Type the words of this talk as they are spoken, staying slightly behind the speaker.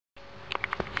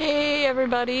Hey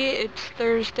everybody, it's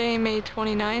Thursday, May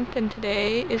 29th, and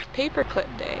today is Paperclip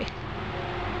Day.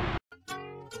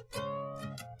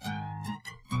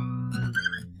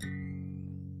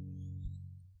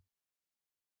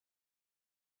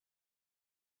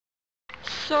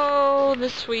 So,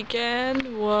 this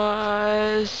weekend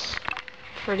was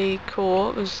pretty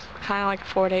cool. It was kind of like a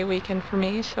 4-day weekend for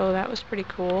me, so that was pretty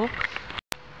cool.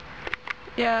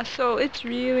 Yeah, so it's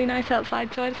really nice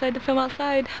outside, so I decided to film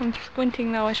outside. I'm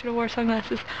squinting though, I should have wore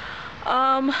sunglasses.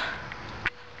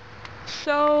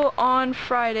 So on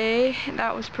Friday,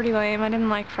 that was pretty lame. I didn't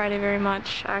like Friday very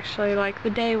much, actually. Like, the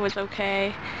day was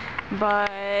okay,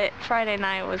 but Friday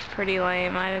night was pretty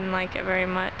lame. I didn't like it very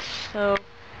much, so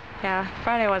yeah,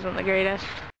 Friday wasn't the greatest.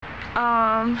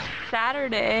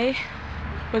 Saturday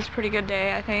was a pretty good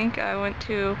day, I think. I went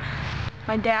to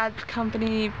my dad's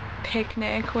company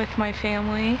picnic with my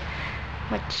family,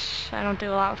 which I don't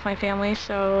do a lot with my family,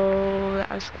 so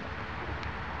that was,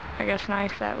 I guess,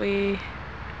 nice that we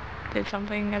did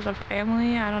something as a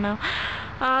family. I don't know.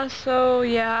 So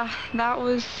yeah, it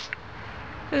was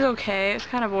okay. It was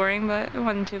kind of boring, but it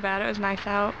wasn't too bad. It was nice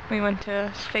out. We went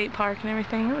to State Park and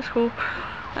everything. It was cool.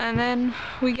 And then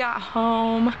we got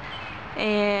home,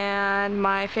 and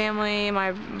my family,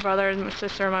 my brother and my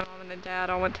sister, my mom and dad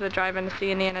all went to the drive-in to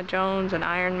see Indiana Jones and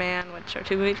Iron Man, which are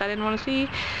two movies I didn't want to see.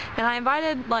 And I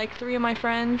invited like 3 of my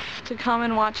friends to come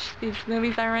and watch these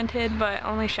movies I rented, but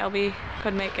only Shelby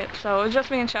could make it. So it was just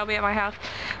me and Shelby at my house.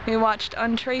 We watched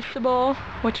Untraceable,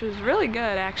 which was really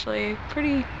good actually.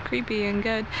 Pretty creepy and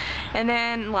good. And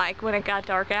then like when it got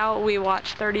dark out, we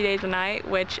watched 30 Days a Night,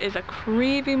 which is a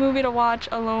creepy movie to watch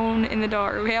alone in the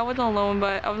dark. Yeah, I wasn't alone,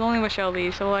 but I was only with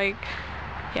Shelby, so like,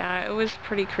 yeah, it was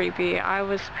pretty creepy. I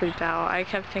was creeped out. I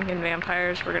kept thinking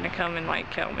vampires were gonna come and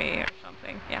like kill me or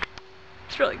something. Yeah,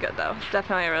 it's really good though. It's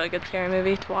definitely a really good scary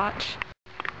movie to watch.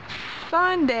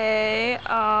 Sunday,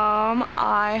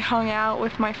 I hung out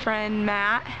with my friend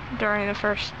Matt during the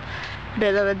first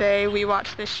bit of the day. We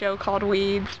watched this show called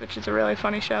Weeds, which is a really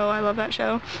funny show. I love that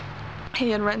show. He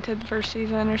had rented the first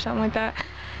season or something like that.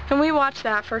 And we watched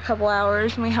that for a couple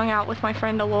hours, and we hung out with my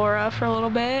friend Alora for a little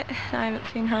bit. I haven't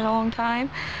seen her in a long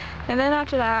time. And then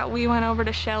after that, we went over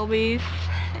to Shelby's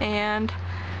and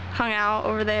hung out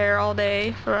over there all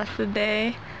day for the rest of the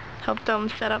day. Helped them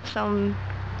set up some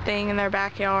thing in their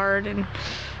backyard, and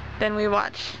then we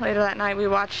watched, later that night, we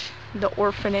watched The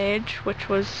Orphanage, which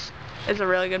is a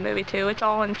really good movie too. It's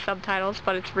all in subtitles,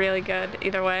 but it's really good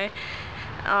either way.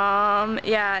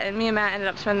 Yeah, and me and Matt ended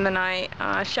up spending the night.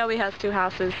 Shelby has 2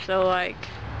 houses, so like,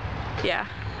 yeah.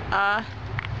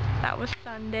 That was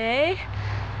Sunday.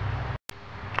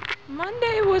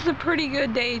 Monday was a pretty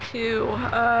good day too.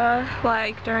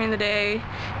 Like during the day,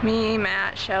 me,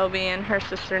 Matt, Shelby, and her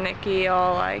sister Nikki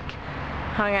all like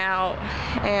hung out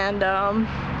and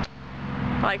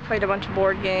like played a bunch of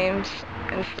board games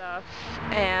and stuff.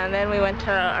 And then we went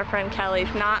to our friend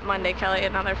Kelly's, not Monday Kelly,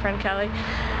 another friend Kelly.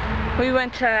 We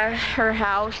went to her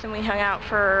house and we hung out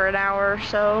for an hour or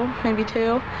so, maybe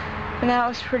 2, and that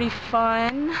was pretty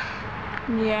fun.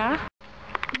 Yeah.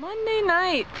 Monday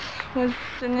night was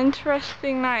an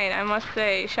interesting night, I must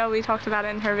say. Shelby talked about it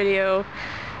in her video.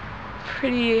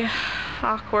 Pretty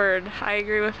awkward. I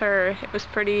agree with her. It was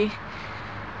pretty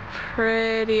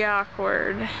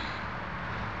awkward.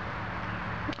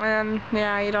 And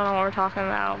yeah, you don't know what we're talking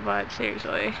about, but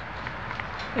seriously,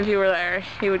 if you were there,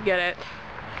 you would get it.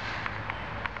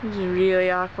 It was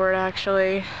really awkward,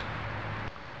 actually.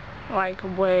 Like,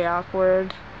 way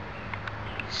awkward.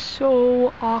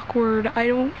 So awkward.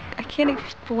 I can't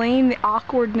explain the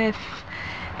awkwardness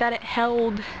that it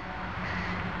held.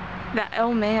 That,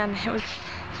 oh man, it was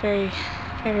very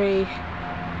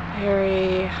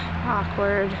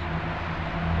awkward.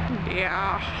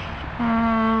 Yeah.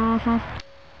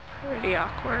 Pretty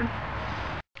awkward.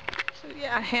 So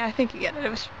yeah, I think you get it. It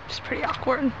was pretty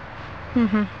awkward.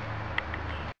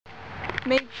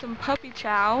 Made some puppy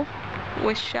chow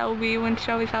with Shelby. Went to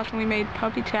Shelby's house and we made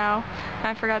puppy chow. And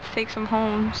I forgot to take some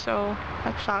home, so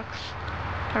that sucks.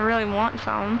 I really want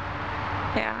some.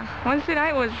 Yeah. Wednesday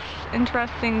night was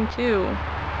interesting too.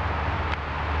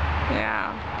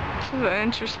 Yeah. This is an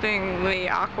interestingly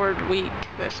awkward week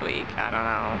this week. I don't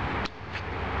know.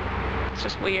 It's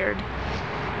just weird.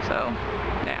 So,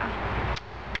 yeah.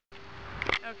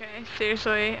 Okay,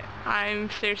 seriously, I'm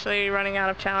seriously running out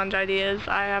of challenge ideas.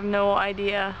 I have no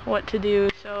idea what to do,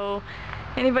 so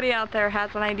anybody out there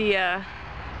has an idea,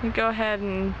 go ahead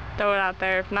and throw it out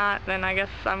there. If not, then I guess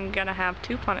I'm gonna have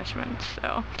 2 punishments.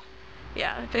 So,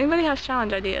 yeah, if anybody has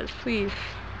challenge ideas, please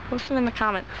post them in the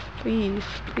comments. Please.